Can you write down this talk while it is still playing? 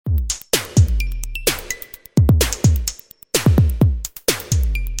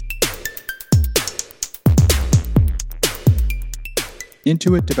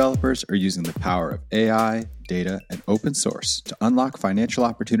Intuit developers are using the power of AI, data, and open source to unlock financial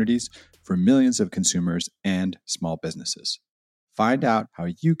opportunities for millions of consumers and small businesses. Find out how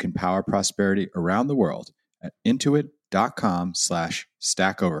you can power prosperity around the world at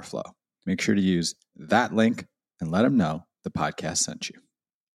intuit.com/Stack Overflow. Make sure to use that link and let them know the podcast sent you.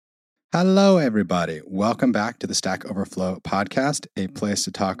 Hello, everybody. Welcome back to the Stack Overflow podcast, a place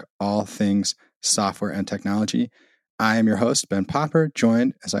to talk all things software and technology. I am your host, Ben Popper,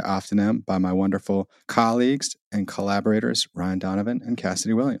 joined, as I often am, by my wonderful colleagues and collaborators, Ryan Donovan and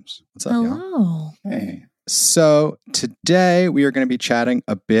Cassidy Williams. What's up, y'all? Hello. Hey. So today we are going to be chatting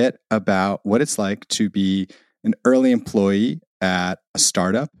a bit about what it's like to be an early employee at a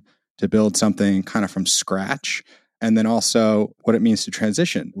startup, to build something kind of from scratch, and then also what it means to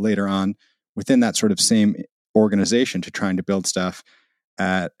transition later on within that sort of same organization to trying to build stuff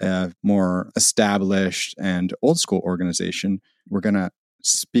at a more established and old school organization. We're going to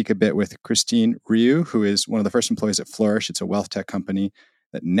speak a bit with Christine Ryu, who is one of the first employees at Flourish. It's a wealth tech company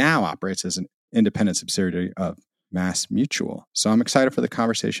that now operates as an independent subsidiary of MassMutual. So I'm excited for the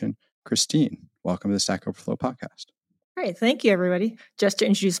conversation. Christine, welcome to the Stack Overflow podcast. All right. Thank you, everybody. Just to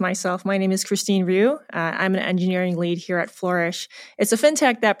introduce myself, my name is Christine Ryu. I'm an engineering lead here at Flourish. It's a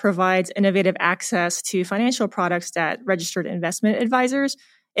fintech that provides innovative access to financial products that registered investment advisors,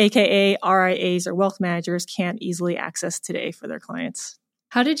 aka RIAs or wealth managers, can't easily access today for their clients.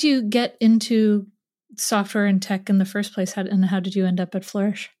 How did you get into software and tech in the first place? How did you end up at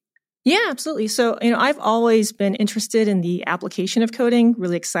Flourish? Yeah, absolutely. So, I've always been interested in the application of coding,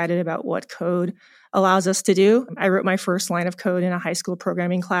 really excited about what code allows us to do. I wrote my first line of code in a high school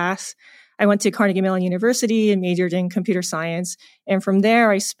programming class. I went to Carnegie Mellon University and majored in computer science. And from there,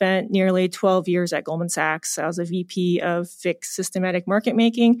 I spent nearly 12 years at Goldman Sachs. I was a VP of fixed systematic market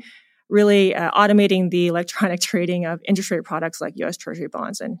making, really automating the electronic trading of interest rate products like U.S. Treasury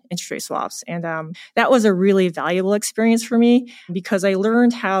bonds and interest rate swaps. And that was a really valuable experience for me because I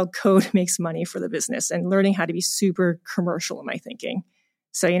learned how code makes money for the business and learning how to be super commercial in my thinking.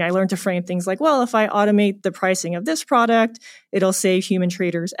 So, I learned to frame things like, well, if I automate the pricing of this product, it'll save human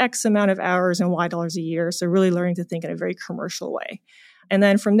traders X amount of hours and Y dollars a year. So really learning to think in a very commercial way. And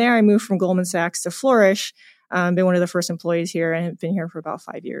then from there, I moved from Goldman Sachs to Flourish, been one of the first employees here and have been here for about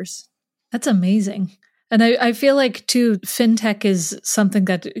 5 years. That's amazing. And I feel like, too, fintech is something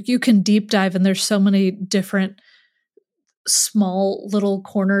that you can deep dive, and there's so many different small little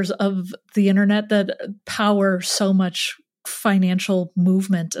corners of the internet that power so much financial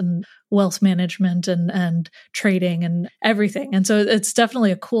movement and wealth management and trading and everything. And so it's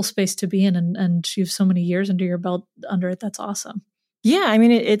definitely a cool space to be in, and you have so many years under your belt under it. That's awesome. Yeah,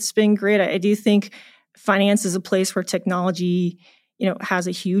 it's been great. I do think finance is a place where technology has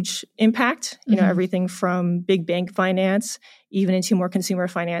a huge impact, everything from big bank finance, even into more consumer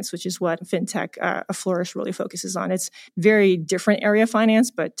finance, which is what fintech Flourish really focuses on. It's very different area of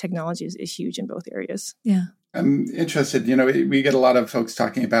finance, but technology is huge in both areas. Yeah. I'm interested, we get a lot of folks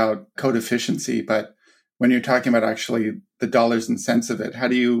talking about code efficiency, but when you're talking about actually the dollars and cents of it, how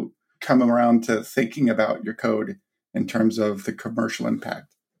do you come around to thinking about your code in terms of the commercial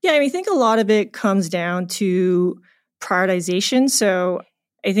impact? Yeah, I think a lot of it comes down to prioritization. So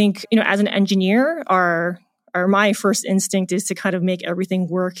I think, as an engineer, my first instinct is to kind of make everything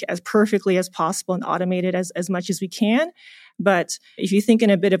work as perfectly as possible and automate it as much as we can. But if you think in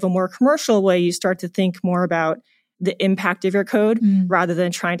a bit of a more commercial way, you start to think more about the impact of your code rather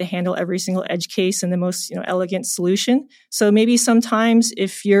than trying to handle every single edge case and the most elegant solution. So maybe sometimes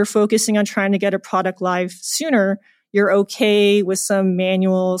if you're focusing on trying to get a product live sooner, you're okay with some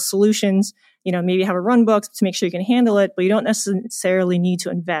manual solutions. Maybe have a run book to make sure you can handle it, but you don't necessarily need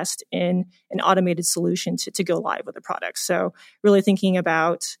to invest in an automated solution to go live with a product. So really thinking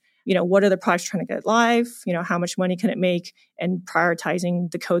about, what are the products trying to get live? How much money can it make? And prioritizing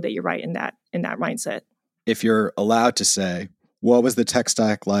the code that you write in that mindset. If you're allowed to say, what was the tech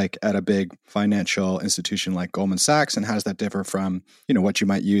stack like at a big financial institution like Goldman Sachs, and how does that differ from, what you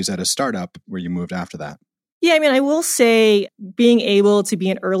might use at a startup where you moved after that? Yeah, I will say being able to be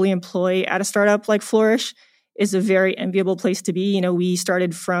an early employee at a startup like Flourish is a very enviable place to be. We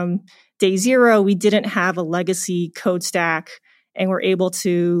started from day zero. We didn't have a legacy code stack, and we're able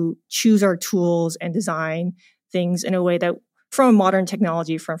to choose our tools and design things in a way that from modern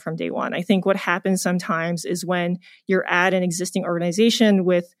technology from day one. I think what happens sometimes is when you're at an existing organization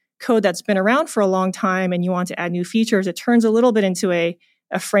with code that's been around for a long time and you want to add new features, it turns a little bit into a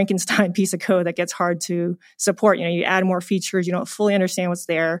Frankenstein piece of code that gets hard to support. You add more features, you don't fully understand what's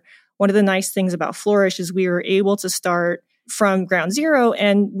there. One of the nice things about Flourish is we were able to start from ground zero,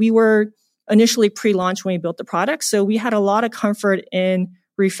 and we were initially pre-launch when we built the product. So we had a lot of comfort in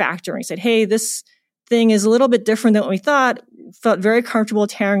refactoring. Said, hey, this thing is a little bit different than what we thought. Felt very comfortable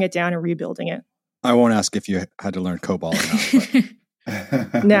tearing it down and rebuilding it. I won't ask if you had to learn COBOL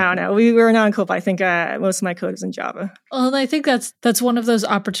or not. No, we were not in COBOL. I think most of my code is in Java. Well, and I think that's one of those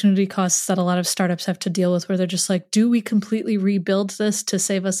opportunity costs that a lot of startups have to deal with, where they're just like, do we completely rebuild this to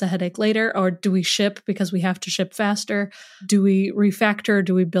save us a headache later? Or do we ship because we have to ship faster? Do we refactor?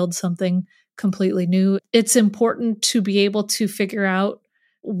 Do we build something completely new? It's important to be able to figure out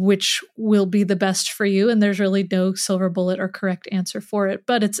which will be the best for you. And there's really no silver bullet or correct answer for it.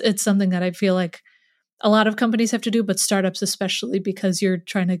 But it's something that I feel like a lot of companies have to do, but startups especially, because you're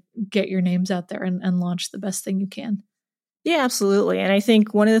trying to get your names out there and launch the best thing you can. Yeah, absolutely. And I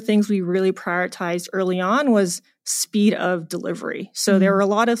think one of the things we really prioritized early on was speed of delivery. So there were a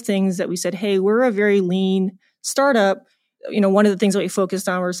lot of things that we said, hey, we're a very lean startup. One of the things that we focused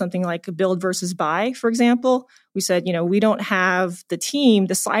on was something like build versus buy, for example. We said, we don't have the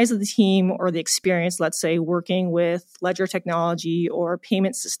size of the team or the experience, let's say, working with ledger technology or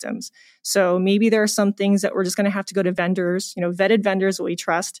payment systems. So maybe there are some things that we're just going to have to go to vendors, vetted vendors that we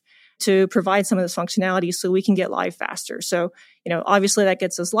trust, to provide some of this functionality so we can get live faster. So, obviously that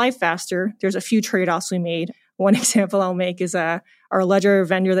gets us live faster. There's a few trade-offs we made. One example I'll make is our ledger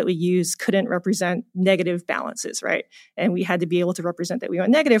vendor that we use couldn't represent negative balances, right? And we had to be able to represent that we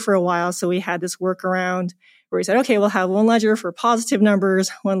went negative for a while. So we had this workaround where we said, okay, we'll have one ledger for positive numbers,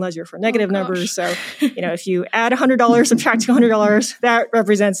 one ledger for negative numbers. So, if you add $100, subtract $200, that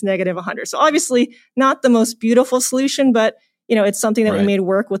represents negative 100. So obviously not the most beautiful solution, but it's something that we made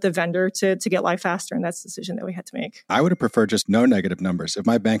work with the vendor to get live faster. And that's the decision that we had to make. I would have preferred just no negative numbers. If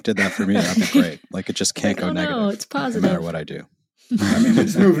my bank did that for me, that'd be great. Like it just can't go negative. No, it's positive. No matter what I do.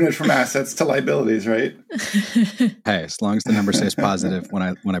 It's moving it from assets to liabilities, right? Hey, as long as the number stays positive when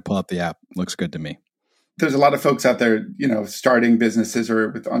I pull up the app, looks good to me. There's a lot of folks out there, starting businesses or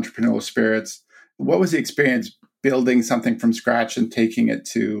with entrepreneurial spirits. What was the experience building something from scratch and taking it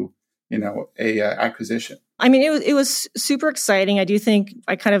to, a acquisition? I mean, it was super exciting. I do think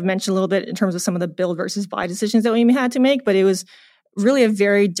I kind of mentioned a little bit in terms of some of the build versus buy decisions that we had to make, but it was really a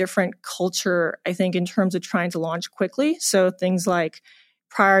very different culture, I think, in terms of trying to launch quickly. So things like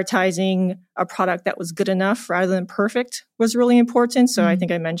prioritizing a product that was good enough rather than perfect was really important. So I think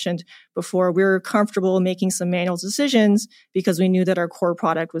I mentioned before, we were comfortable making some manual decisions because we knew that our core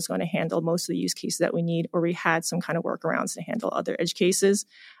product was going to handle most of the use cases that we need, or we had some kind of workarounds to handle other edge cases.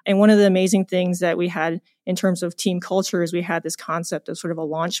 And one of the amazing things that we had in terms of team culture is we had this concept of sort of a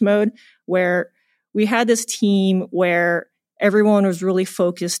launch mode where we had this team where everyone was really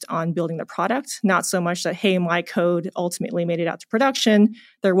focused on building the product, not so much that, hey, my code ultimately made it out to production.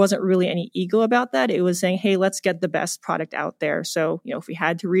 There wasn't really any ego about that. It was saying, hey, let's get the best product out there. So, if we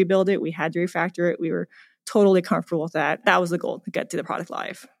had to rebuild it, we had to refactor it. We were totally comfortable with that. That was the goal, to get to the product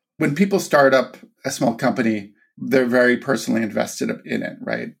live. When people start up a small company, they're very personally invested in it,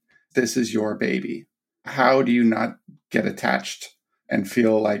 right? This is your baby. How do you not get attached and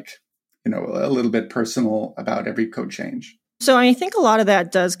feel like, a little bit personal about every code change? So I think a lot of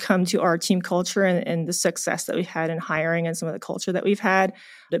that does come to our team culture and the success that we've had in hiring and some of the culture that we've had.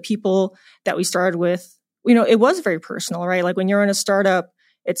 The people that we started with, it was very personal, right? Like when you're in a startup,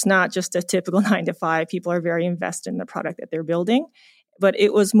 it's not just a typical 9 to 5. People are very invested in the product that they're building, but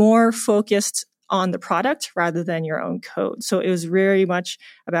it was more focused on the product rather than your own code. So it was very much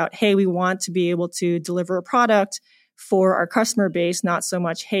about, hey, we want to be able to deliver a product for our customer base, not so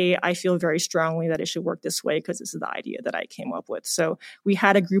much, hey, I feel very strongly that it should work this way because this is the idea that I came up with. So we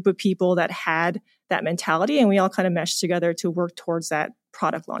had a group of people that had that mentality, and we all kind of meshed together to work towards that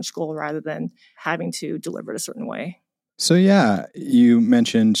product launch goal rather than having to deliver it a certain way. So yeah, you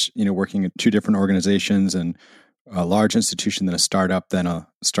mentioned, working at 2 different organizations, and a large institution, then a startup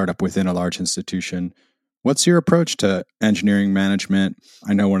within a large institution. What's your approach to engineering management?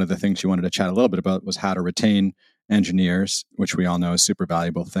 I know one of the things you wanted to chat a little bit about was how to retain engineers, which we all know is a super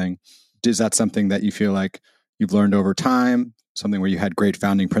valuable thing. Is that something that you feel like you've learned over time? Something where you had great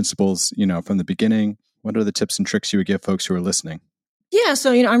founding principles, from the beginning? What are the tips and tricks you would give folks who are listening? Yeah,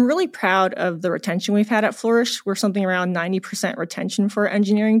 so I'm really proud of the retention we've had at Flourish. We're something around 90% retention for our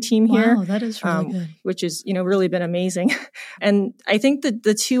engineering team here. Wow, that is really good. Which is, really been amazing. And I think that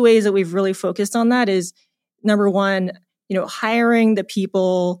the 2 ways that we've really focused on that is, number one, hiring the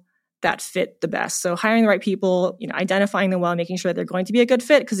people that fit the best. So hiring the right people, identifying them well, making sure that they're going to be a good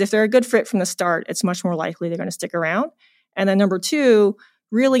fit. Because if they're a good fit from the start, it's much more likely they're going to stick around. And then number 2,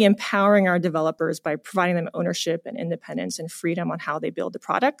 really empowering our developers by providing them ownership and independence and freedom on how they build the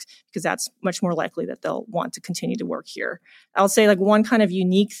product, because that's much more likely that they'll want to continue to work here. I'll say like one kind of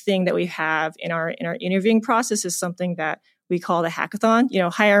unique thing that we have in our interviewing process is something that we call the hackathon.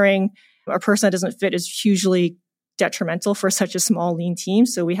 Hiring a person that doesn't fit is hugely detrimental for such a small, lean team.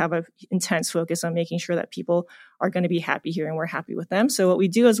 So we have an intense focus on making sure that people are going to be happy here and we're happy with them. So what we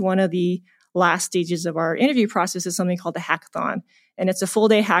do as one of the last stages of our interview process is something called the hackathon. And it's a full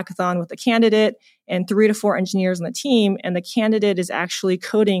day hackathon with a candidate and 3 to 4 engineers on the team. And the candidate is actually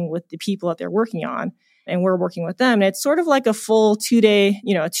coding with the people that they're working on. And we're working with them. And it's sort of like a full 2-day,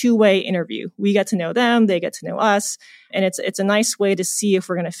 a 2-way interview. We get to know them, they get to know us. And it's a nice way to see if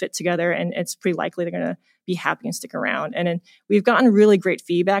we're going to fit together. And it's pretty likely they're going to be happy and stick around. And then we've gotten really great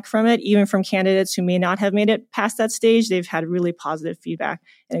feedback from it, even from candidates who may not have made it past that stage. They've had really positive feedback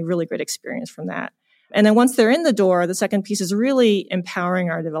and a really great experience from that. And then once they're in the door, the second piece is really empowering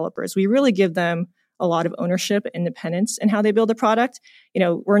our developers. We really give them a lot of ownership, independence in how they build a product.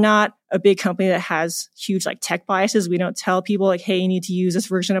 We're not a big company that has huge like tech biases. We don't tell people like, hey, you need to use this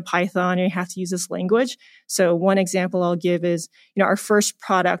version of Python or you have to use this language. So one example I'll give is, our first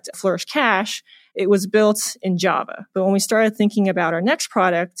product, Flourish Cash, it was built in Java. But when we started thinking about our next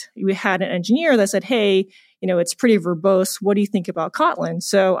product, we had an engineer that said, hey, it's pretty verbose. What do you think about Kotlin?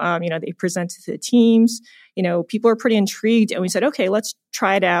 So, they presented to the teams. People are pretty intrigued. And we said, okay, let's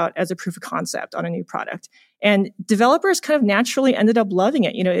try it out as a proof of concept on a new product. And developers kind of naturally ended up loving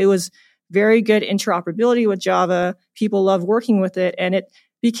it. It was very good interoperability with Java. People love working with it. And it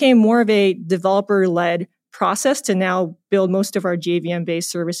became more of a developer-led process to now build most of our JVM-based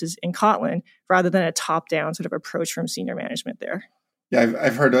services in Kotlin rather than a top-down sort of approach from senior management there. Yeah,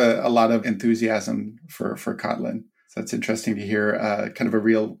 I've heard a lot of enthusiasm for Kotlin. So it's interesting to hear kind of a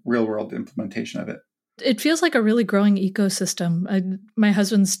real world implementation of it. It feels like a really growing ecosystem. My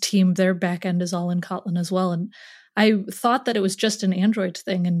husband's team, their backend is all in Kotlin as well. And I thought that it was just an Android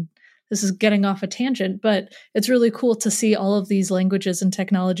thing. And this is getting off a tangent, but it's really cool to see all of these languages and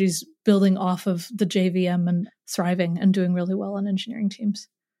technologies building off of the JVM and thriving and doing really well on engineering teams.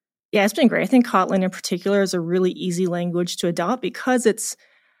 Yeah, it's been great. I think Kotlin in particular is a really easy language to adopt because it's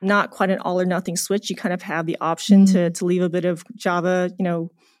not quite an all or nothing switch. You kind of have the option to leave a bit of Java,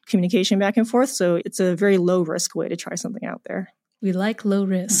 communication back and forth. So it's a very low risk way to try something out there. We like low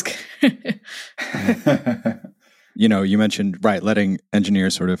risk. You mentioned, right, letting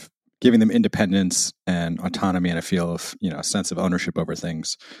engineers sort of giving them independence and autonomy and a feel of, a sense of ownership over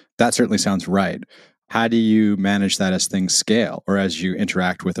things. That certainly sounds right. How do you manage that as things scale or as you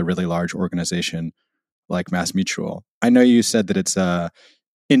interact with a really large organization like MassMutual? I know you said that it's a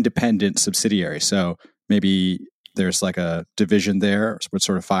independent subsidiary, so maybe there's like a division there, what's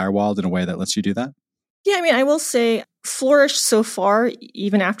sort of firewalled in a way that lets you do that? Yeah, I will say Flourish so far,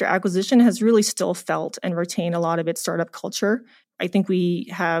 even after acquisition, has really still felt and retained a lot of its startup culture. I think we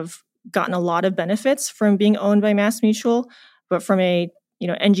have gotten a lot of benefits from being owned by MassMutual, but from a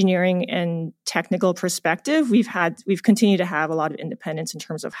engineering and technical perspective, we've continued to have a lot of independence in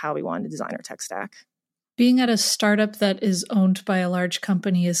terms of how we want to design our tech stack. Being at a startup that is owned by a large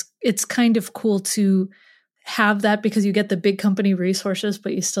company it's kind of cool to have that because you get the big company resources,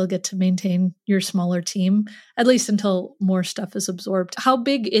 but you still get to maintain your smaller team, at least until more stuff is absorbed. How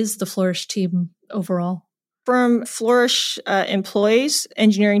big is the Flourish team overall? From Flourish employees,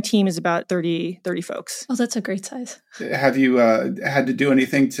 engineering team is about 30 folks. Oh, that's a great size. Have you had to do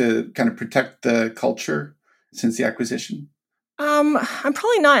anything to kind of protect the culture since the acquisition? I'm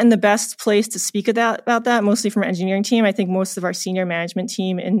probably not in the best place to speak about that, mostly from an engineering team. I think most of our senior management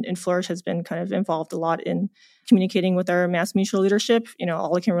team in Flourish has been kind of involved a lot in communicating with our MassMutual leadership.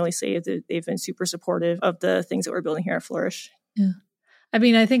 All I can really say is that they've been super supportive of the things that we're building here at Flourish. Yeah.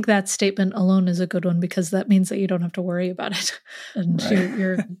 I think that statement alone is a good one because that means that you don't have to worry about it and right.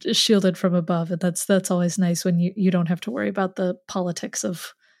 you're shielded from above. And that's always nice when you don't have to worry about the politics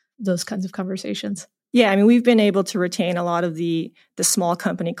of those kinds of conversations. Yeah, we've been able to retain a lot of the small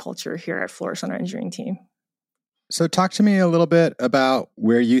company culture here at Flourish on our engineering team. So talk to me a little bit about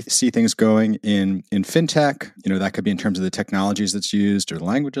where you see things going in fintech. That could be in terms of the technologies that's used or the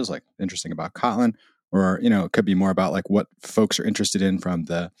languages, like interesting about Kotlin. Or, it could be more about like what folks are interested in from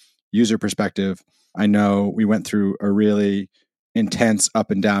the user perspective. I know we went through a really intense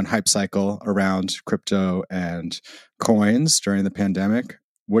up and down hype cycle around crypto and coins during the pandemic.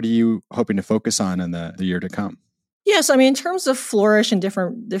 What are you hoping to focus on in the year to come? Yes, I mean, in terms of Flourish and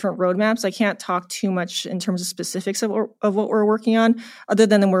different roadmaps, I can't talk too much in terms of specifics of what we're working on, other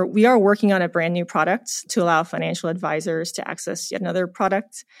than we are working on a brand new product to allow financial advisors to access yet another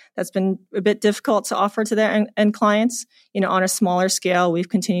product that's been a bit difficult to offer to their end clients. On a smaller scale, we've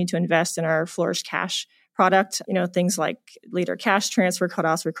continued to invest in our Flourish Cash product, things like later cash transfer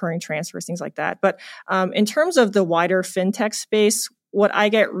cutoffs, recurring transfers, things like that. But in terms of the wider fintech space, what I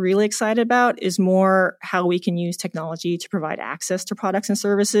get really excited about is more how we can use technology to provide access to products and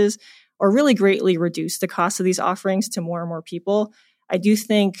services, or really greatly reduce the cost of these offerings to more and more people. I do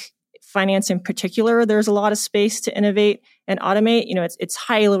think finance in particular, there's a lot of space to innovate and automate. It's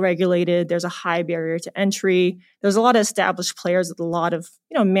highly regulated. There's a high barrier to entry. There's a lot of established players with a lot of,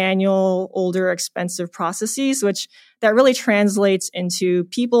 manual, older, expensive processes, which that really translates into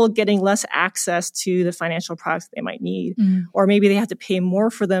people getting less access to the financial products they might need, or maybe they have to pay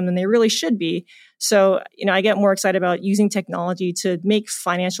more for them than they really should be. So, I get more excited about using technology to make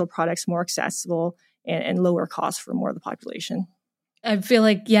financial products more accessible and lower costs for more of the population. I feel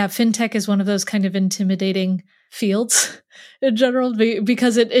like, fintech is one of those kind of intimidating fields in general,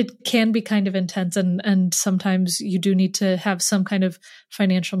 because it can be kind of intense, and sometimes you do need to have some kind of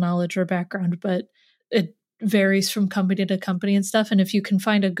financial knowledge or background, but it varies from company to company and stuff. And if you can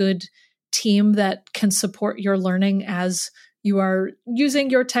find a good team that can support your learning as you are using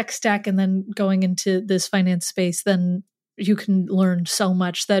your tech stack and then going into this finance space, then you can learn so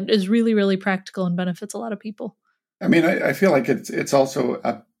much that is really, really practical and benefits a lot of people. I mean, I feel like it's also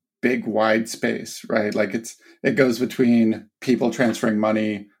a big, wide space, right? Like it goes between people transferring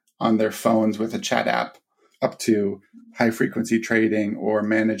money on their phones with a chat app up to high frequency trading or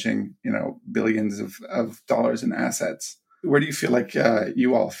managing, billions of dollars in assets. Where do you feel like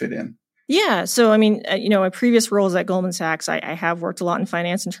you all fit in? Yeah. So, I mean, my previous roles at Goldman Sachs, I have worked a lot in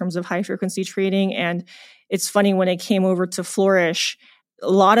finance in terms of high frequency trading. And it's funny, when it came over to Flourish, a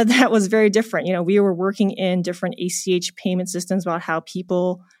lot of that was very different. We were working in different ACH payment systems about how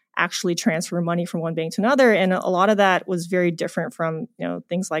people actually transfer money from one bank to another. And a lot of that was very different from,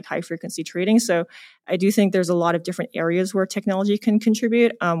 things like high frequency trading. So I do think there's a lot of different areas where technology can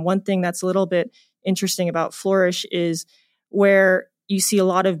contribute. One thing that's a little bit interesting about Flourish is where you see a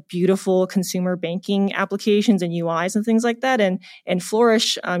lot of beautiful consumer banking applications and UIs and things like that. And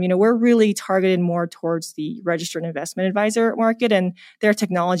Flourish, we're really targeted more towards the registered investment advisor market, and their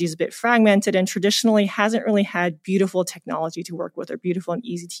technology is a bit fragmented and traditionally hasn't really had beautiful technology to work with, or beautiful and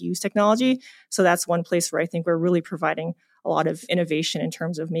easy to use technology. So that's one place where I think we're really providing a lot of innovation in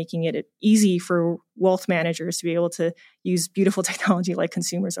terms of making it easy for wealth managers to be able to use beautiful technology like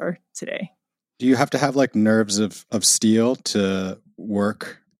consumers are today. Do you have to have like nerves of steel to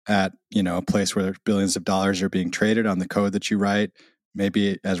work at, a place where billions of dollars are being traded on the code that you write?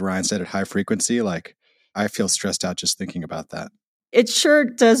 Maybe, as Ryan said, at high frequency. Like, I feel stressed out just thinking about that. It sure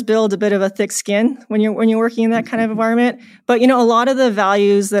does build a bit of a thick skin when you're working in that kind of environment. But, a lot of the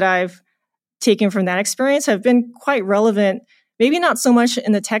values that I've taken from that experience have been quite relevant, maybe not so much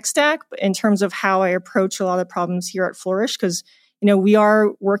in the tech stack, but in terms of how I approach a lot of the problems here at Flourish, because we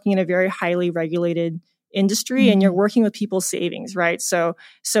are working in a very highly regulated industry, and you're working with people's savings, right? So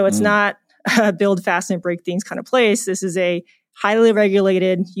it's not a build fast and break things kind of place. This is a highly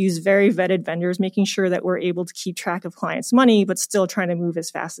regulated, use very vetted vendors, making sure that we're able to keep track of clients' money, but still trying to move as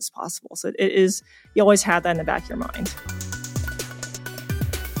fast as possible. So it is, you always have that in the back of your mind.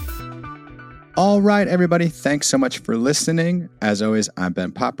 All right, everybody. Thanks so much for listening. As always, I'm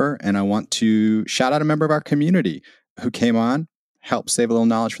Ben Popper, and I want to shout out a member of our community who came on, help save a little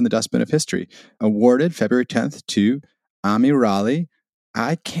knowledge from the dustbin of history. Awarded February 10th to Ami Raleigh.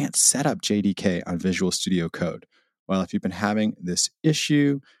 I can't set up JDK on Visual Studio Code. Well, if you've been having this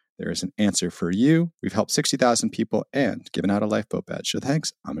issue, there is an answer for you. We've helped 60,000 people and given out a lifeboat badge. So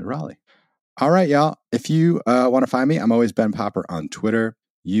thanks, Ami Raleigh. All right, y'all. If you want to find me, I'm always Ben Popper on Twitter.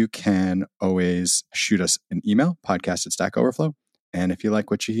 You can always shoot us an email, podcast@Stack Overflow. And if you like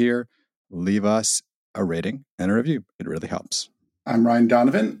what you hear, leave us a rating and a review. It really helps. I'm Ryan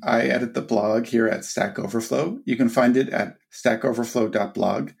Donovan. I edit the blog here at Stack Overflow. You can find it at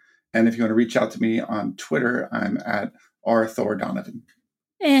stackoverflow.blog. And if you want to reach out to me on Twitter, I'm at rthordonovan.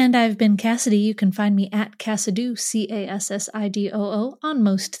 And I've been Cassidy. You can find me at Cassidoo, CASSIDOO, on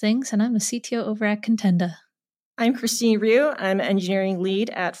most things. And I'm the CTO over at Contenda. I'm Christine Ryu. I'm engineering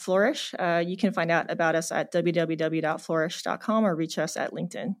lead at Flourish. You can find out about us at www.flourish.com or reach us at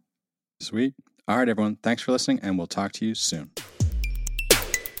LinkedIn. Sweet. All right, everyone. Thanks for listening, and we'll talk to you soon.